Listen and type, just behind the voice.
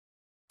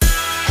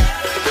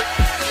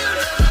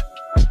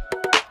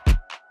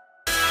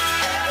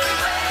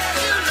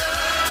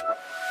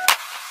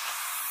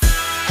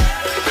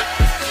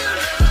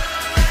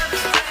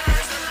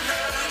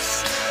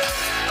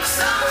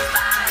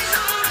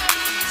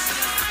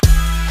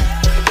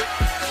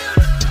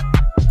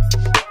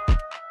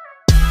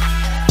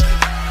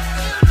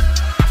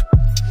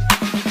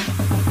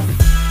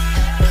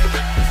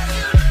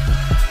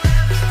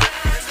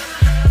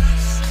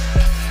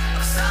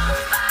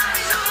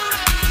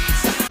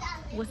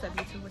What's up,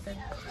 YouTube? What's up,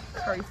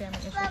 Curry family?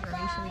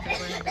 Instagram. Make sure you go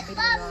ahead and the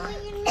video, y'all.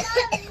 Right now, we just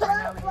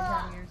have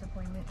Jahdiar's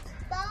appointment.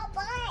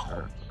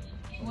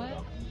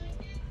 What?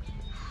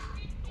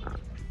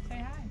 Say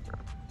hi.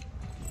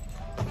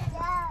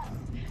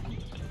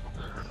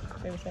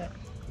 Say what's up.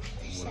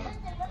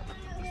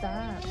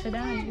 Stop. Sit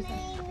down. You can say.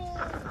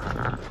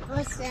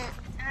 What's that?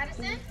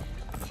 Addison?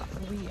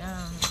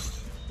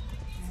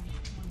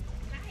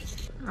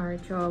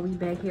 Alright, y'all. We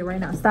back here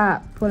right now.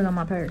 Stop putting on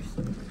my purse.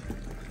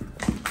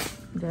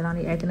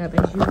 Jailani acting up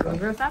as usual.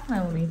 Girl, stop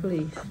playing with me,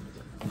 please.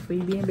 Before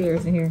you be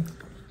embarrassed in here.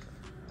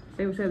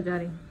 Say what's up,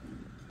 Jahdi.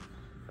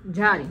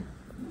 Jahdi.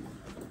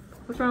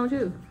 What's wrong with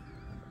you?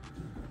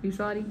 You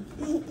salty?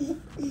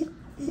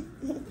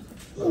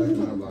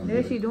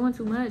 There she doing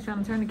too much,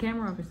 trying to turn the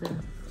camera off and stuff.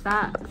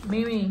 Stop.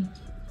 Mimi.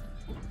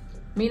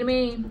 Mina.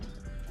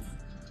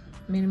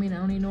 Mina. I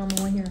don't need normal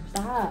one here.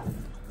 Stop.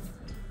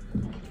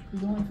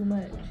 You're doing too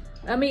much.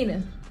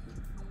 Amina.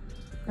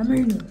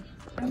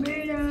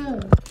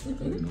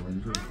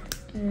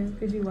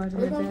 Because you watching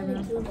that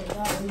channel.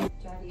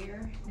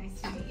 Jahdiar,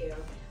 nice to meet you.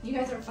 You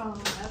guys are following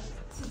up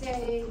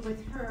today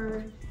with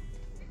her.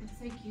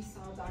 Looks like you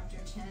saw Dr.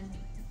 Chen.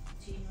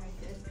 Gene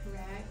right there,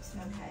 correct?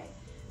 Okay.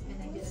 And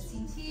then get a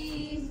CT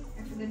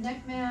after the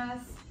neck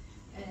mass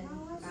and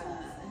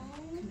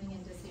coming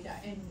in to see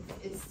that. And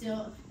it's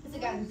still, has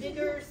it gotten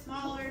bigger,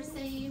 smaller,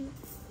 same?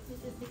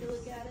 Let's just take a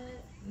look at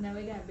it. No,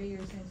 it got bigger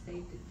since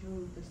they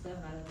drew the stuff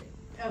out of it.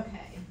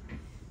 Okay.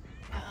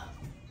 All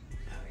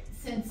right.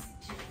 Since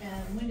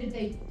when did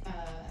they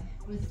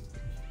was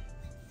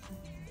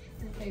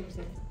what day was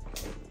it?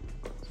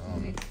 I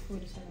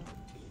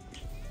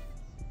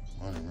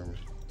don't remember.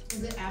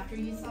 Was it after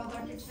you saw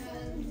Dr.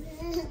 Chen?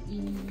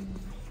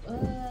 I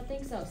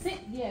think so. Sit,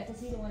 yeah, because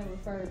he didn't want to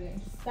refer to it.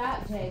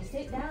 Stop, Jay.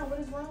 Sit down. What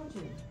is wrong with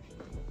you?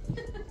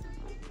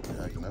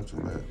 Yeah, acting up too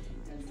bad.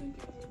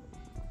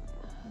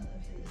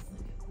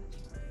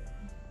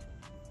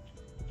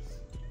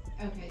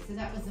 Okay, so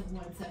that was in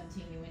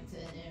 117. You went to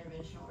an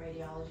interventional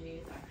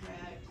radiology. Is that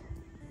correct?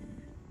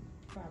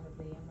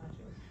 Probably. I'm not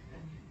sure.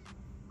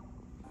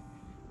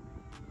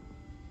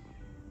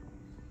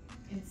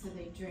 And so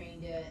they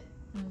drained it,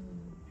 and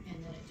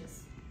then it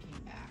just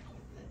came back.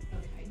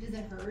 Okay. Does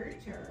it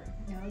hurt or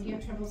no? Do you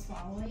have trouble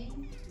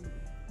swallowing?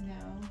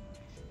 No.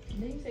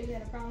 Didn't you say you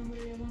had a problem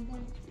with it at one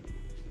point?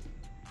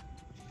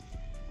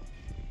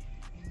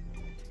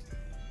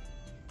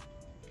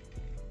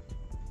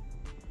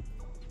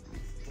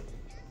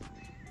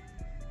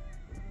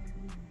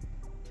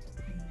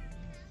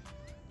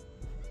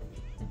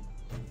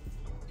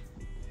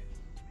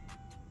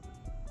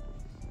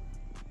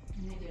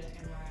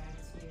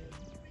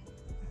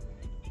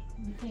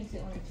 You can't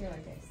sit on a chair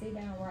like that. Sit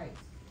down right.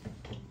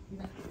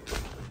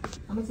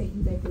 I'm gonna take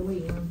you back to the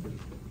waiting room.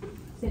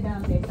 Sit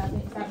down, Jay. Stop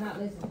not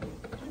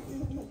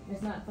listening.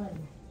 That's not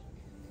funny.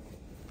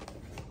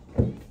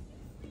 You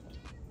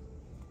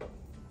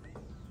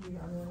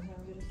don't know how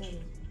to say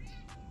it.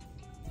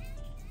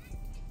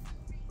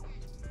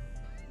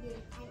 Yeah,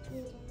 I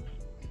did.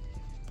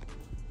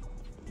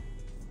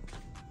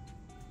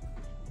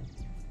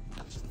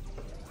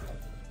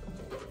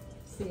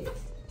 Sit.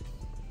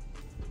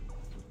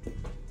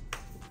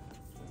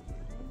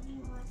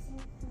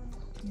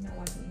 You're not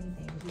watching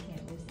anything because you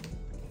can't listen.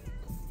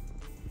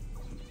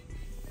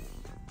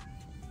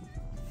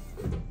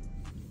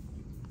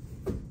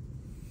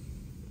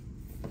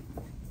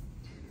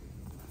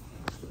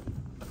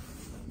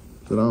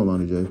 Sit down,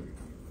 Lonnie J.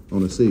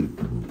 On the seat.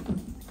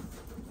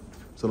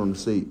 Sit on the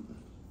seat.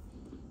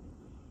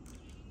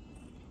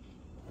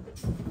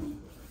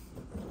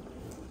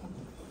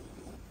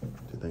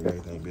 You think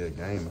everything be a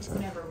game or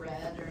something? Never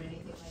read or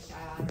anything like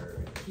that,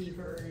 or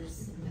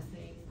fevers,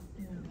 nothing.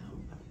 No.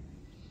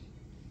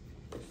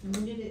 And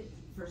when did it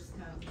first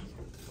come?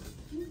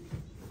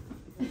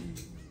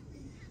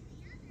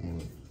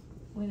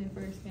 When it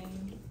first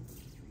came.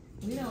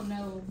 We don't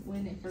know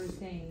when it first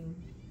came,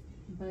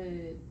 but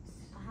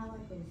I had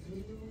like a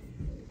video.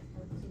 I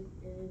think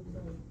it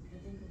was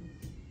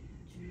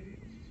June.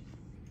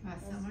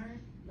 Last summer?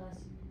 Last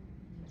summer.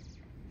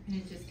 And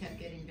it just kept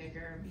getting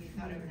bigger. You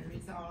thought it would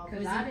resolve.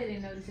 because I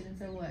didn't notice it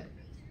until what?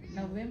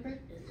 November?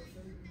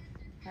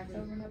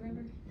 October,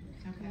 November?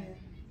 Okay.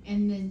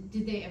 And then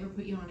did they ever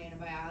put you on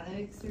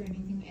antibiotics or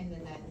anything? And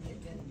then that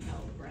didn't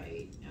help,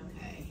 right?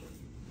 Okay.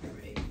 All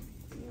right.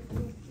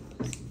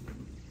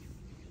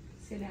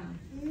 Sit down.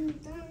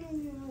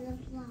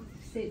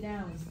 Sit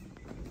down.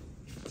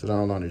 Sit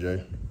down, Lonnie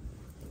J.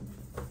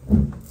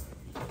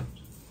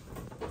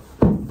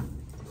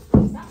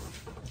 Stop.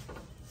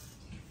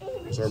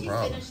 What's our She's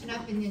problem? finishing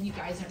up and then you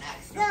guys are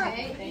next,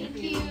 okay? Thank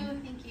you.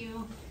 Thank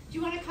you. Do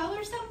you want to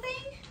color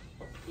something?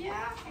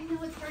 Yeah? I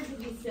know it's hard to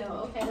be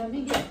still. Okay, let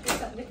me get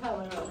something to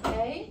color,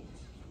 okay?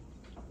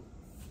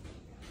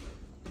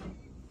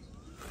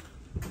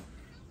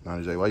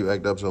 Lonnie J, why you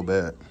act up so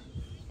bad?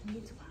 I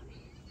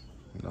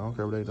don't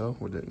care what they do.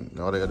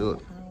 All they gotta do it.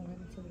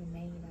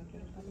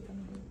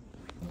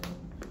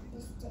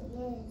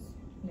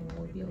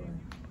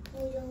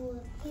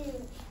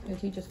 It's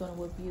teacher's gonna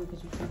whoop you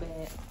because you're too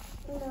bad.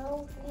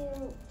 No,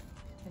 you.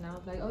 And I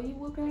was like, oh, you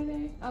whooped her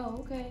there? Oh,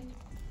 okay.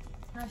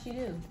 How'd she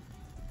do?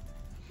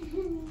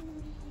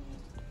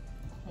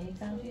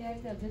 Anytime she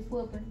acts up, just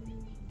whoop her.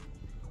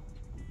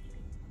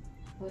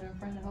 Put her in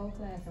front of the whole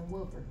class and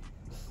whoop her.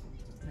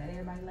 Let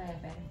everybody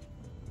laugh at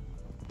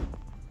her.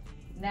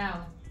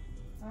 Now.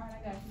 Alright,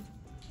 I got you.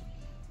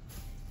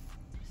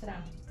 Sit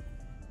down.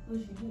 What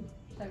should you do?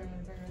 Take her in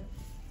the finger.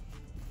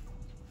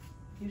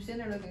 You sitting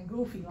there looking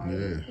goofy like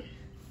Yeah.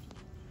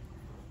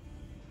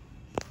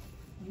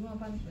 You want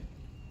punishment?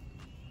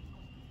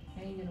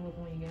 And you gonna whip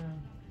when you get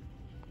home.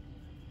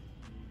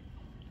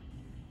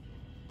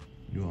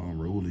 You an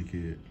unruly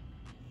kid.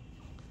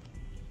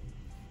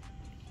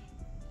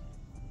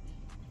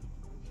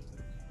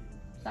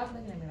 Stop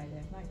looking at me like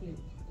that. It's not cute.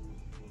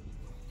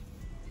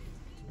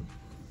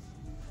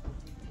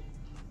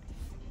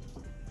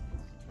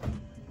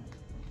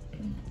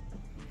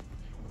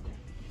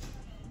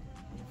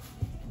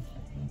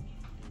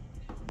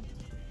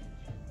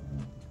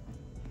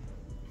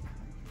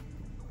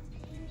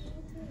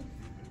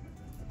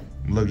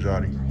 Look,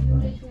 Jahdi. You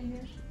gonna let you in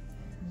here?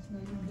 No,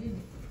 you gonna get it.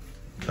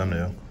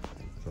 Thumbnail.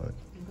 Sorry.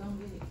 You gonna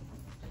get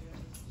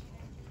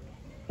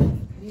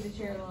it. Leave the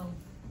chair alone.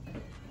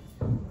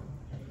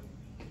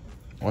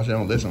 Why she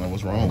don't listen? Like,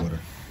 what's wrong with her?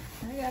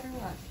 I got her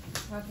watch.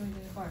 Watch me in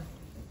the car.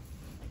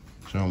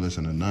 She don't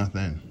listen to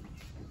nothing.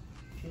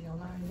 She gonna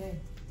learn today.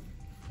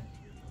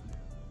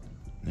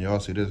 And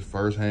y'all see this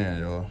firsthand,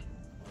 y'all.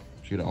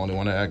 She the only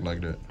one to act like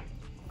that.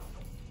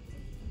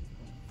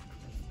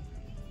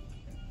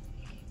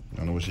 I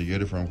don't know where she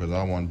get it from, because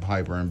I wasn't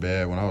hyper and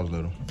bad when I was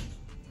little.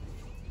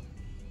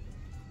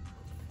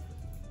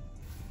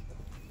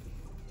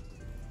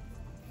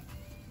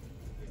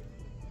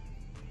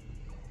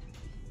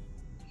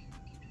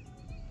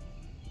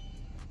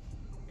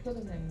 What's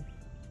his name?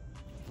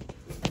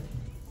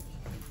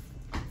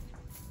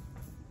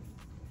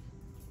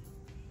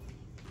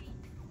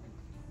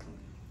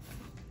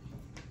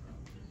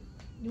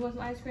 You want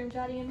some ice cream,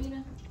 Jahdi and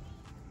Amina?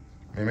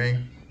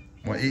 Mimi,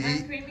 want eat?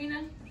 Ice cream,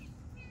 Amina?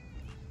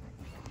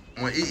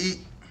 Want eat?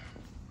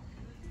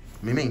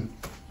 Mimi,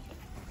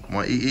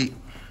 want eat?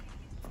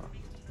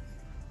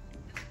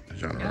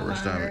 Trying to Don't rub her mind her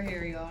stomach.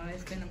 hair, y'all.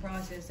 It's been a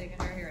process taking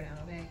her hair down,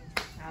 okay?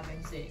 I've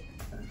been sick.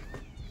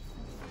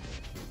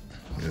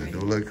 Yeah, it do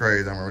look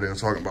crazy. I remember they were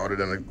talking about it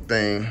in the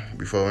thing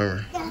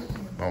before. Remember?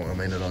 Oh,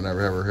 Amina don't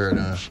never have her hair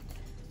done.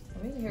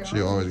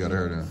 She always got her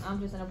hair done. I'm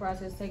just in the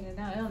process of taking it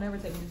down. It'll never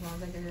take me this long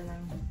to take her hair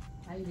down.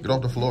 I usually Get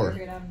off the floor.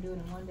 Take her hair down and do it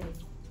in one day.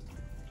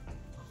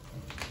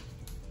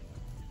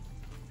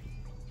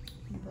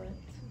 But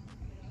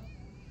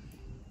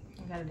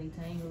I gotta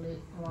detangle it.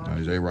 Now,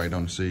 Jay right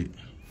on the seat.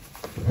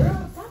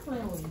 Girl, stop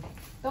playing with me.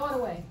 Throw it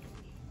away.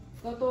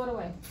 Go throw it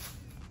away.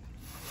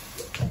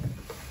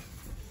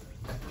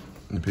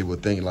 And people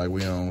think like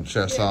we on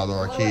chastise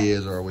our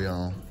kids or we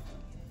on.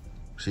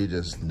 She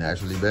just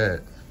naturally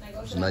bad.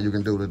 So now you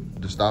can do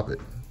to stop it.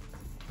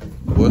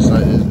 Well,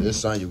 it's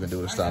something you can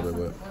do to stop it,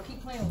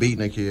 but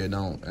beating a kid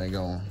ain't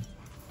gonna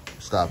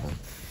stop him.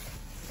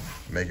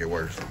 Make it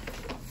worse.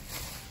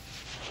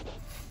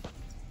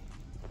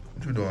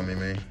 What you doing,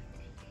 Mimi?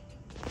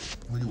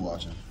 What you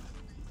watching?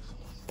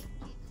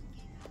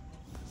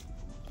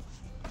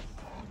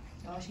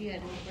 All she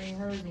had to do was bring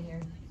hers in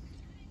here.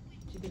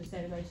 She could have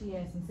said it like she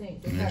had some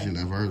sense. Yeah, she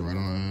left hers right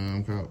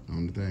on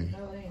the thing.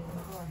 No, it ain't in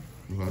the car.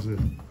 That's what I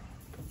said.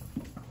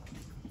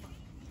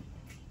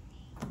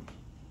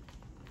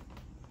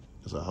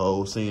 It's a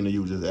whole scene of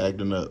you just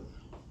acting up,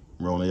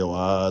 rolling your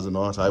eyes and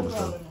all type of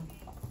stuff.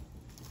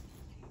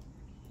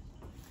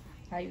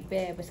 How you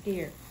bad but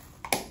scared?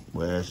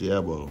 Where she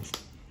elbows?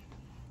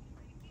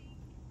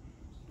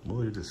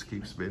 Boy, you just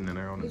keep spitting in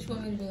there on Which it.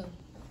 one you do?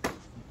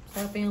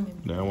 Stop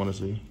filming. Now I want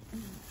to see.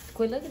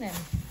 Quit looking at me.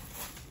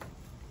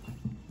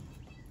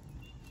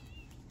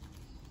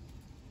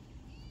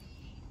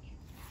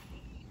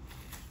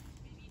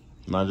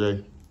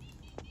 Najee.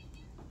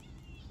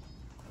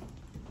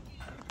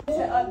 To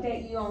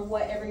update you on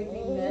what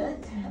everything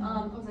meant,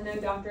 because I know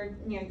Dr.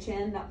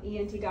 Chen, the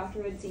ENT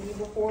doctor, had seen you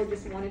before,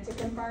 just wanted to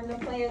confirm the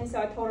plan, so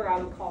I told her I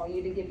would call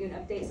you to give you an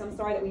update. So I'm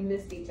sorry that we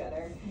missed each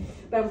other,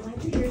 but I'm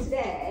glad you're here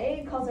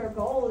today because our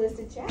goal is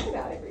to chat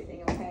about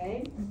everything.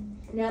 Okay.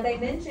 Now they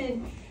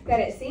mentioned that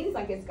it seems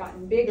like it's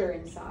gotten bigger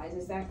in size.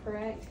 Is that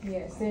correct?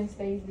 Yeah, since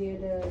they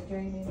did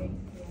draining,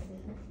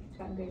 It's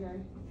gotten bigger.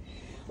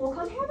 Well,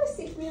 come have a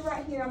seat with me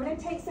right here. I'm going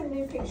to take some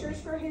new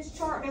pictures for his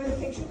chart. Remember,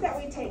 the pictures that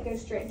we take go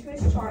straight into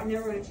his chart, and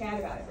then we're going to chat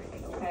about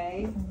everything,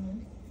 okay?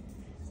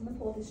 So I'm going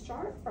to pull his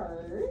chart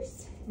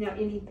first. Now,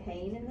 any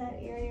pain in that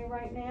area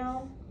right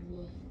now?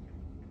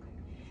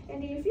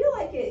 And do you feel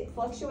like it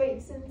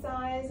fluctuates in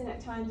size and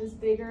at times is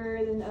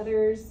bigger than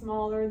others,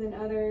 smaller than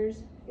others?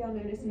 Do y'all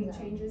notice any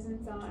changes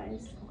in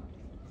size?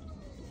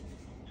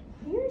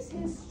 Here's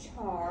his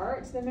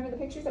chart. So remember, the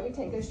pictures that we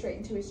take go straight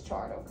into his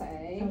chart,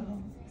 okay?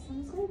 So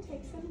I'm just going to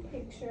take some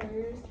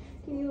pictures.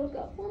 Can you look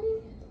up for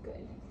me?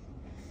 Good.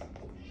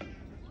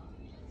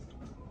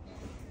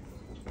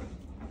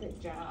 Good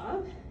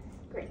job.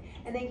 Great.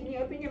 And then can you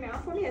open your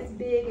mouth for me as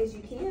big as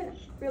you can?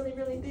 Really,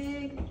 really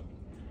big.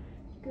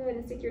 Good.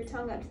 And stick your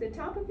tongue up to the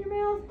top of your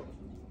mouth.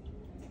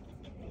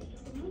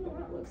 Oh,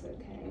 that looks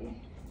okay.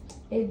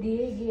 It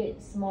did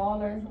get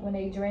smaller when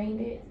they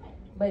drained it,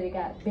 but it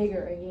got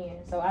bigger again.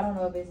 So I don't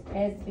know if it's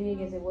as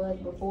big as it was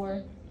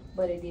before,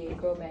 but it did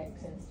grow back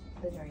since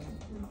the draining.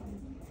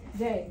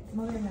 Jay, come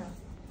over here now.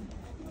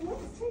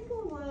 Let's take a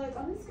look.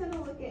 I'm just going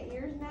to look at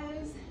ears,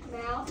 nose,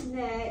 mouth,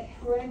 neck.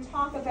 We're going to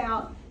talk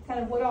about kind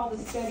of what all the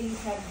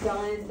studies have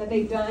done, that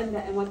they've done,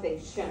 and what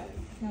they've shown.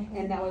 Okay.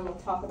 And that way we'll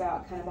talk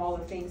about kind of all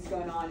the things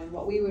going on and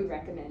what we would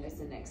recommend as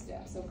the next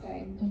steps,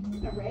 okay? I'm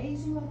going to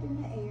raise you up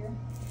in the air.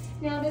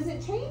 Now, does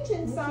it change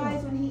in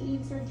size when he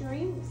eats or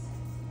drinks?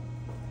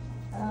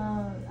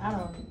 I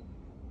don't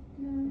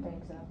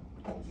think so.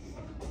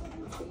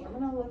 Let's see, I'm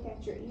going to look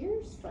at your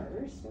ears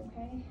first,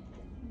 okay?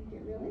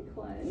 Get really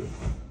close.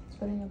 Let's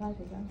put in your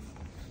pocket, John.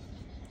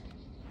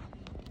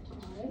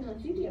 All right,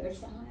 let's do the other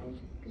side.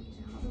 Good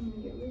job. I'm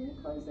going to get really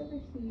close over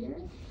here.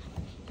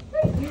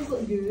 Great, ears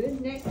look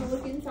good. Next, we'll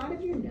look inside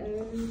of your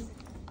nose.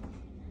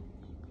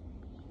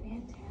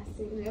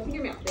 Fantastic. And open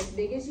your mouth as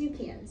big as you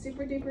can.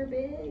 Super duper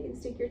big. And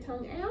stick your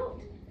tongue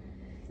out.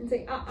 And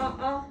say, ah, ah,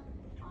 ah.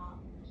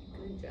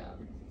 Good job.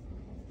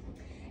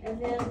 And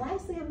then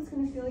lastly, I'm just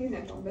going to feel your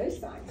neck on both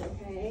sides,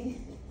 okay?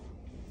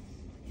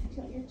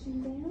 Tilt your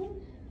chin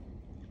down.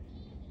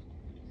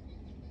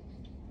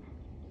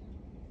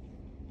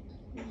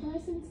 It's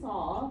nice and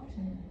soft.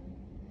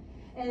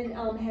 And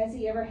has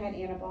he ever had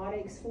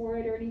antibiotics for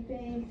it or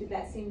anything? Did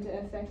that seem to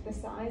affect the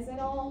size at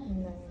all?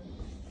 No.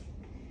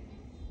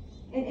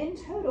 And in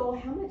total,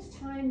 how much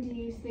time do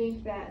you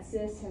think that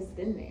cyst has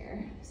been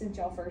there since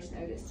y'all first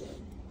noticed it?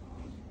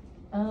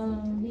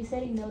 He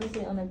said he noticed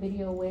it on a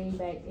video way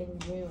back in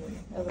June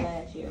of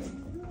last year.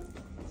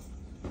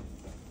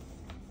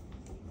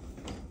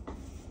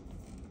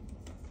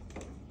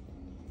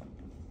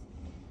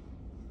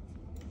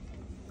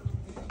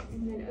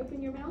 And then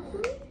open your mouth for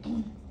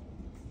me.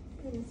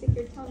 And stick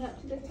your tongue up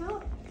to the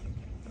top.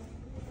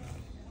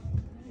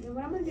 And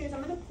what I'm going to do is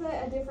I'm going to put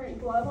a different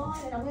glove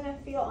on, and I'm going to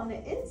feel on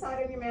the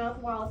inside of your mouth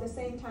while at the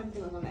same time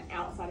feeling on the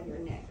outside of your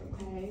neck,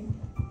 okay?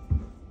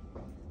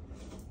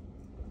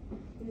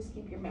 Just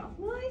keep your mouth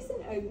nice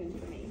and open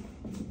for me.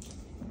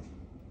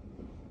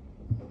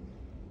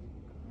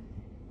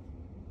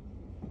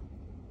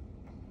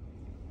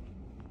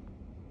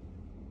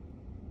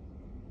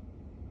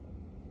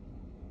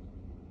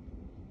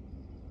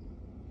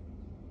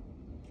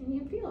 And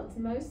you feel it's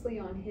mostly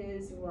on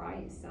his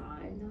right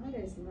side, not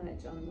as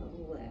much on the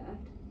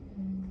left.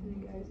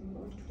 And it goes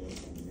more toward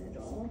the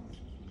middle.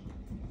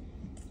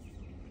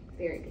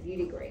 Very good. You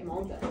did great. I'm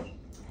all done.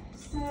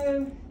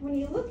 So when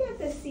you look at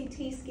the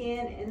CT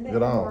scan and the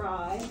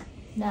MRI,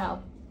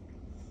 now,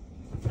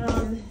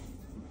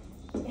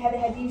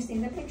 have you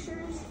seen the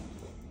pictures?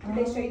 Did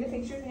they show you the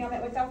pictures when y'all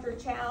met with Dr.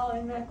 Chow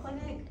in the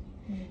clinic?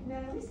 No,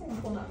 let me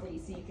send one up for you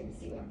so you can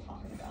see what I'm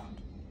talking about.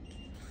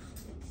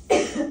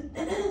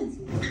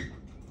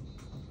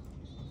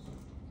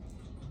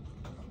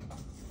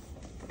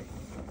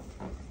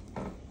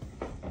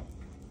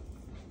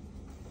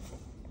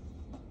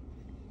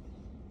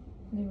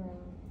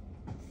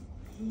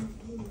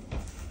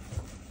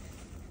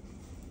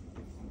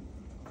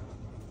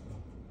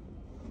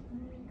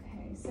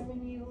 Okay, so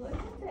when you look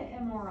at the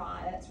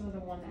MRI, that's really the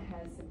one that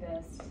has the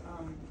best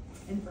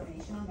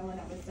information on the one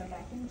that was done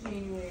back in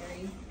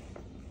January.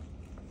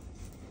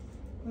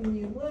 When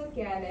you look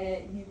at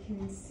it, you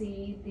can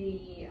see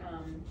the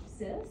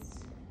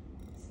cyst.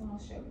 So I'll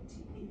show it to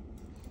you.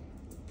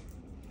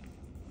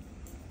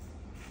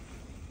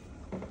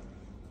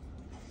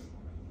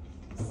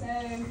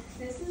 So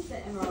this is the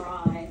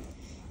MRI,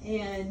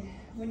 and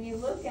when you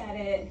look at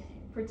it,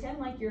 pretend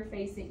like you're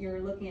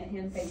looking at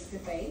him face to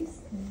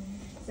face.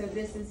 So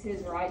this is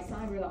his right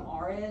side where the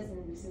R is,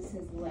 and this is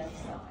his left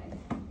side.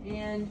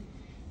 And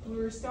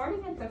we're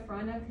starting at the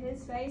front of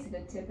his face, the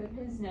tip of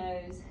his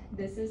nose.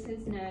 This is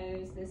his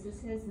nose, this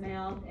is his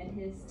mouth and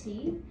his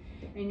teeth.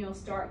 And you'll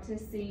start to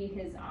see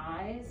his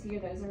eyes. Here,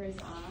 those are his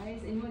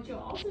eyes. And what you'll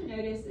also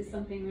notice is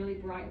something really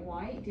bright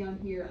white down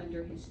here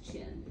under his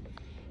chin.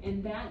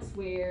 And that's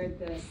where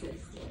the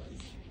cyst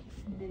is.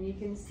 And you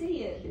can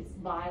see it, it's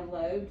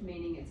bilobed,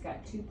 meaning it's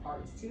got two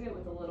parts to it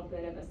with a little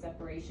bit of a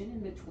separation in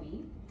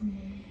between.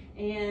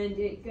 And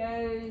it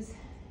goes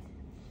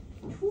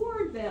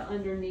toward the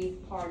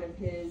underneath part of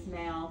his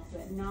mouth,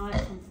 but not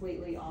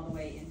completely all the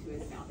way into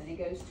his mouth, and it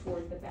goes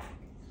toward the back.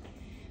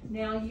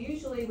 Now,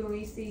 usually when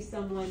we see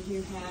someone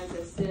who has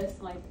a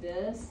cyst like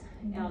this,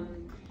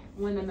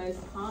 one of the most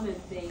common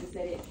things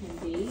that it can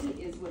be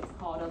is what's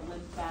called a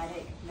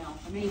lymphatic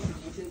malformation,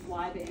 which is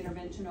why the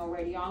interventional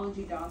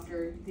radiology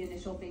doctor, the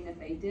initial thing that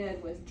they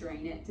did was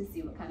drain it to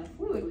see what kind of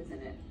fluid was in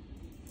it.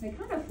 The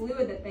kind of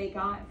fluid that they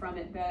got from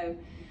it, though,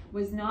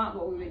 was not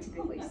what we would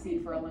typically see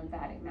for a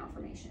lymphatic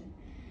malformation.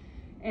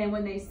 And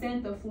when they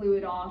sent the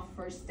fluid off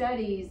for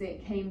studies,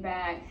 it came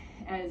back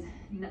as,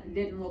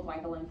 didn't look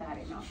like a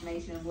lymphatic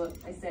malformation.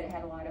 They said it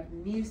had a lot of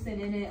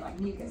mucin in it, like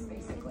mucus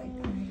basically.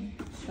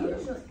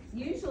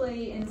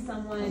 Usually in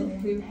someone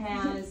who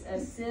has a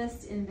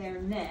cyst in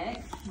their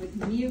neck with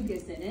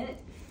mucus in it,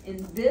 in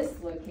this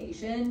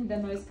location, the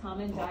most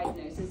common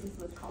diagnosis is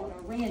what's called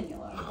a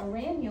ranula. A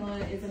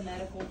ranula is a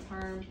medical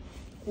term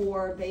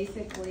for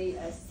basically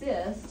a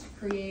cyst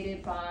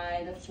created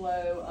by the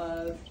flow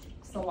of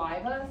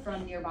saliva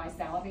from nearby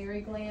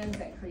salivary glands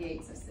that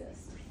creates a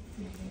cyst.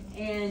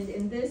 And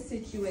in this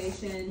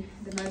situation,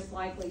 the most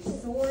likely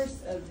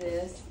source of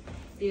this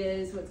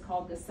is what's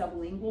called the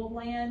sublingual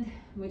gland,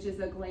 which is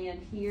a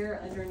gland here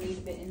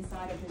underneath the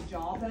inside of the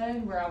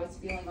jawbone, where I was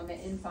feeling on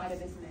the inside of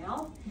his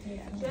mouth.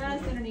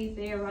 Just underneath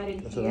there, right in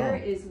here,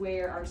 is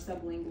where our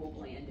sublingual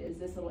gland is,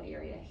 this little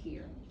area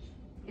here.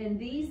 And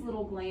these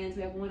little glands,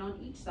 we have one on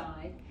each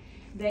side,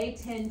 they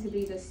tend to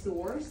be the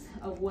source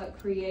of what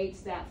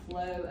creates that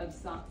flow of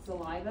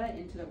saliva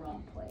into the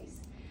wrong place.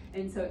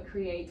 And so it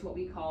creates what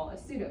we call a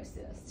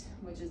pseudocyst,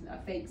 which is a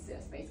fake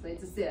cyst. Basically,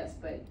 it's a cyst,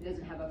 but it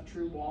doesn't have a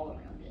true wall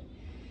around it.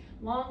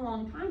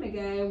 Long time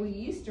ago, we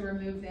used to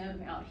remove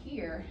them out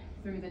here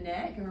through the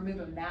neck and remove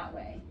them that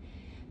way.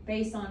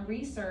 Based on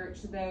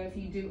research, though, if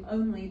you do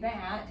only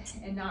that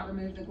and not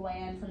remove the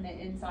gland from the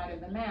inside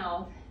of the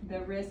mouth,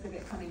 the risk of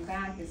it coming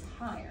back is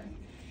higher.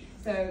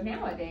 So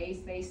nowadays,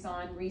 based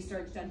on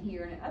research done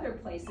here and other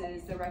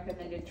places, the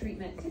recommended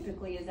treatment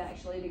typically is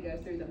actually to go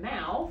through the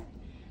mouth,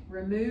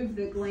 remove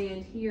the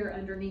gland here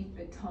underneath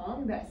the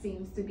tongue, that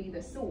seems to be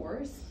the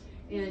source,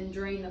 and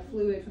drain the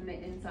fluid from the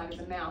inside of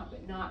the mouth,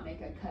 but not make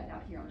a cut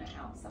out here on the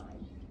outside.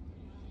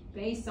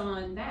 Based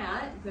on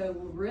that, the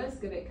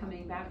risk of it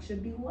coming back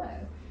should be low.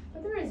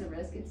 But there is a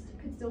risk it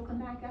could still come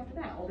back after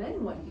that. Well,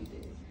 then what do?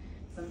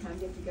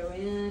 Sometimes you have to go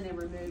in and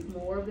remove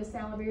more of the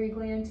salivary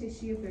gland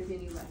tissue if there's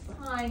any left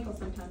behind, because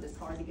sometimes it's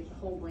hard to get the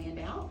whole gland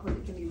out because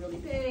it can be really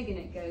big and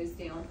it goes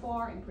down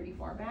far and pretty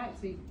far back.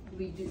 So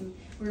we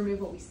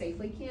remove what we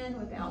safely can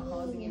without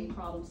causing any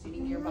problems to any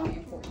nearby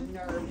important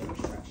nerve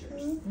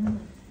structures.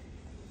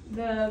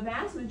 The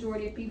vast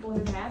majority of people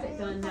who have it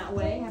done that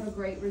way have a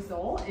great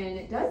result and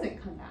it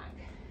doesn't come back.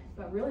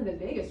 But really the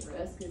biggest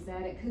risk is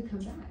that it could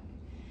come back.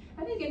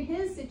 I think in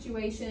his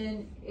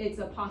situation, it's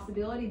a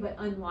possibility, but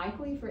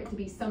unlikely for it to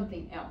be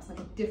something else, like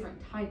a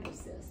different type of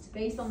cyst.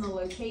 Based on the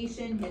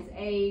location, his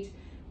age,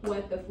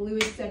 what the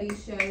fluid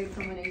studies showed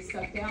from when they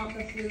sucked out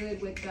the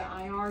fluid with the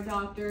IR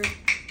doctor,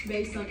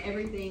 based on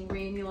everything,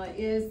 ranula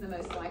is the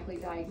most likely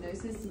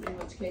diagnosis, in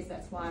which case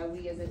that's why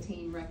we as a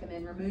team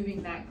recommend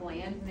removing that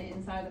gland from the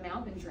inside of the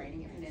mouth and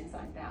draining it from the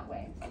inside that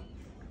way.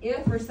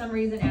 If for some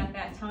reason at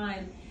that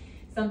time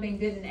something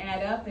didn't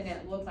add up and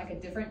it looked like a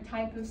different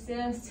type of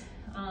cyst,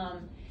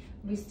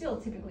 we still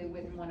typically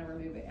wouldn't want to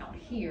remove it out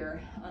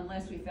here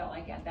unless we felt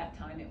like at that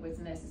time it was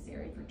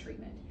necessary for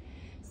treatment.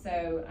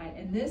 So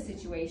in this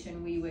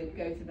situation, we would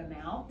go through the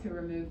mouth to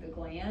remove the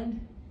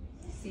gland,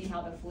 see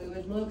how the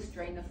fluid looks,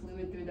 drain the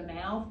fluid through the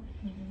mouth,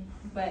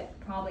 but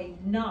probably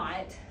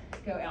not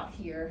go out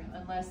here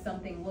unless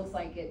something looks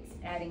like it's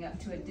adding up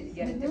to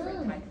yet a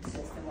different type of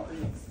cyst than what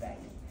we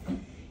expect.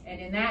 And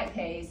in that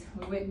case,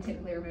 we wouldn't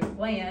typically remove the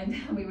gland,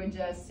 we would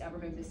just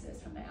remove the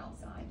cyst from the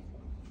outside.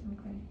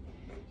 Okay.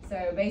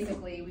 So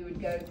basically, we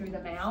would go through the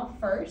mouth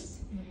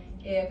first.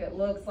 If it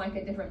looks like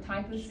a different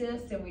type of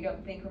cyst and we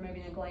don't think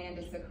removing the gland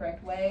is the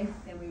correct way,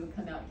 then we would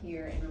come out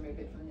here and remove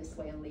it from this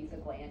way and leave the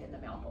gland in the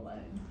mouth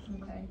alone.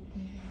 Okay.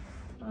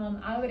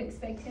 I would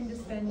expect him to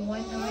spend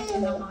one night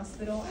in the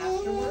hospital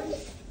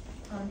afterwards.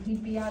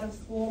 He'd be out of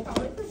school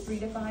probably for 3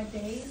 to 5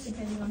 days,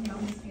 depending on how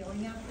he's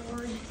feeling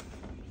afterwards.